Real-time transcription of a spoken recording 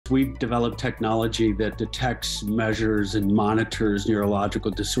We've developed technology that detects, measures, and monitors neurological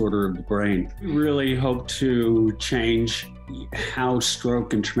disorder of the brain. We really hope to change how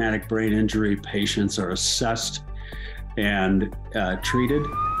stroke and traumatic brain injury patients are assessed and treated.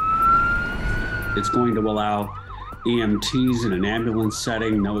 It's going to allow EMTs in an ambulance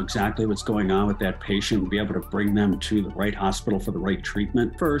setting know exactly what's going on with that patient and be able to bring them to the right hospital for the right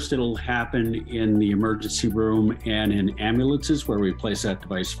treatment. First, it'll happen in the emergency room and in ambulances where we place that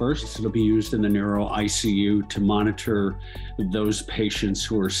device first. It'll be used in the neuro ICU to monitor those patients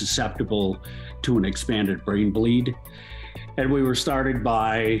who are susceptible to an expanded brain bleed. And we were started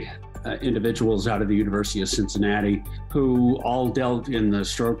by individuals out of the University of Cincinnati who all dealt in the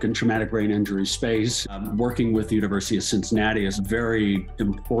stroke and traumatic brain injury space. Working with the University of Cincinnati is very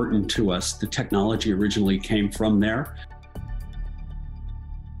important to us. The technology originally came from there.